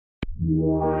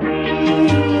What's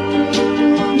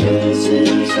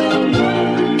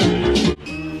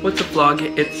up, vlog?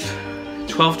 It's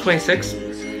 12:26.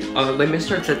 Les Mis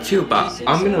starts at 2, but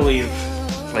I'm gonna leave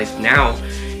like now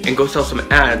and go sell some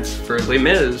ads for Les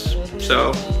Mis.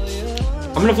 So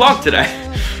I'm gonna vlog today.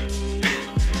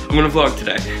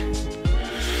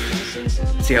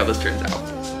 See how this turns out.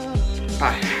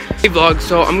 Bye. Hey vlog,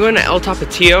 so I'm going to El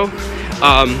Tapatio,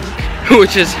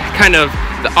 which is kind of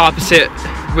the opposite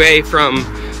way from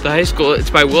the high school. It's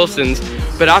by Wilson's,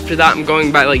 but after that I'm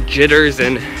going by like Jitters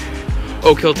and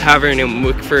Oak Hill Tavern in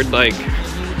Wickford, like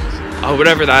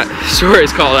whatever that store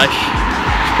is called. I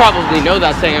should probably know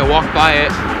that thing. I walked by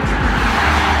it.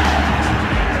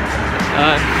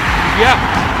 Yeah.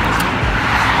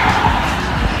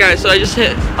 Guys, so I just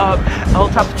hit up El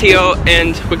Tapatio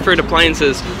and Wickford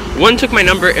Appliances. One took my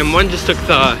number and one just took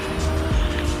the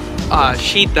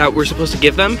sheet that we're supposed to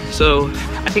give them, so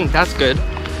I think that's good.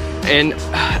 And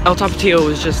El Tapatio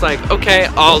was just like, okay,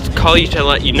 I'll call you to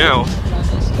let you know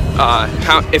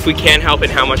if we can help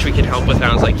and how much we can help with. And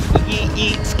I was like,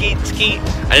 skeet.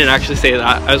 I didn't actually say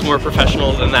that. I was more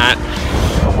professional than that.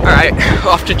 Alright,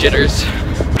 off to Jitters.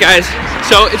 Guys,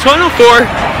 so it's 1:04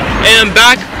 and I'm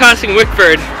back passing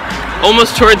Wickford,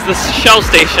 almost towards the Shell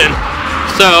station.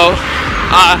 So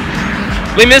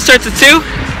Les Mis starts at 2,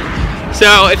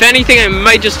 so if anything I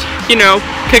might just, you know,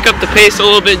 pick up the pace a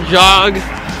little bit, jog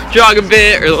a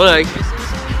bit, or like,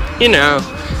 you know,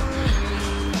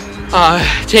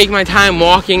 take my time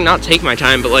walking, not take my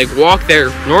time, but like walk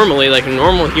there normally like a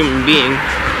normal human being.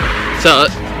 So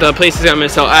the places I'm gonna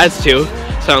sell ads to,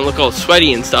 so I don't look all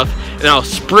sweaty and stuff, and I'll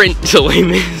sprint to Les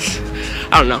Mis.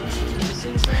 I don't know.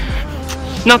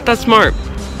 Not that smart.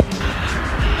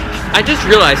 I just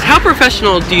realized, how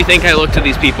professional do you think I look to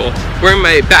these people? Wearing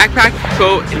my backpack,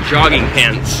 coat, and jogging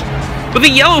pants. With a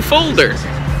yellow folder.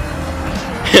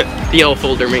 The yellow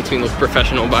folder makes me look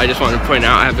professional, but I just wanted to point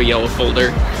out I have a yellow folder.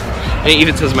 And it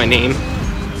even says my name.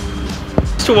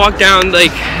 Just to walk down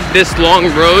like this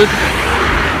long road,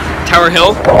 Tower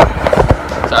Hill.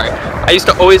 Sorry. I used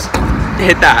to always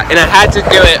hit that, and I had to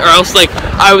do it or else like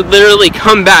I would literally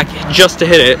come back just to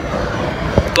hit it.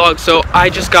 Vlog, so I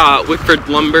just got Wickford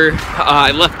Lumber. I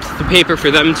left the paper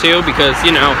for them too because,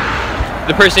 you know,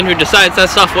 the person who decides that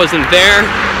stuff wasn't there.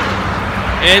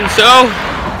 And so,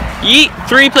 yeet,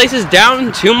 3 places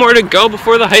down, 2 more to go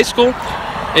before the high school.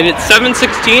 And it's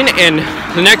 7:16 and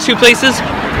the next 2 places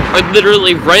are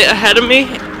literally right ahead of me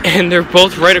and they're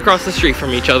both right across the street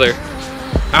from each other.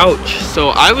 Ouch. So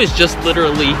I was just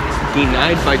literally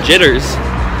denied by Jitters.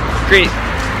 Great.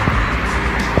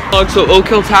 So Oak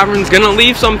Hill Tavern's gonna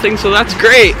leave something, so that's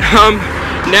great.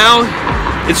 Now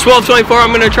it's 12:24.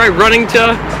 I'm gonna try running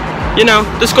to, you know,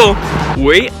 the school.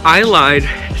 Wait, I lied.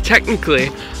 Technically,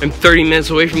 I'm 30 minutes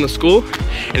away from the school,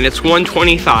 and it's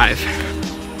 1:25.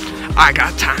 I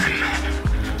got time.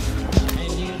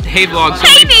 Hey vlog. So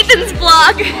hey Nathan's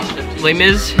vlog. Les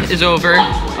Mis is over.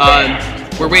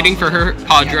 We're waiting for her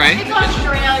Padre. It's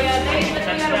Australia.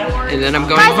 And then I'm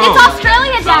going Guys, home. it's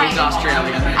Australia Day. It's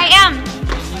Australia. I am.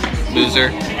 Loser.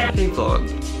 Hey vlog.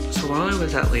 So while I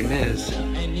was at Les Mis,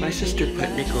 my sister put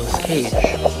Nicolas Cage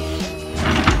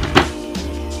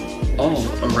all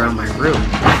around my room.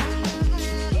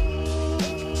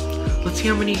 Let's see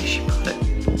how many she put.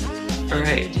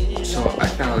 Alright, so I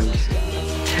found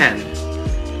 10.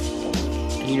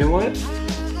 And you know what?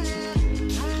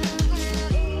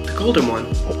 The golden one.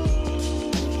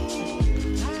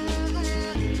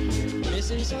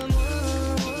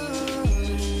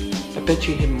 I bet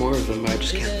you hid more of them, but I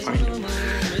just can't find them.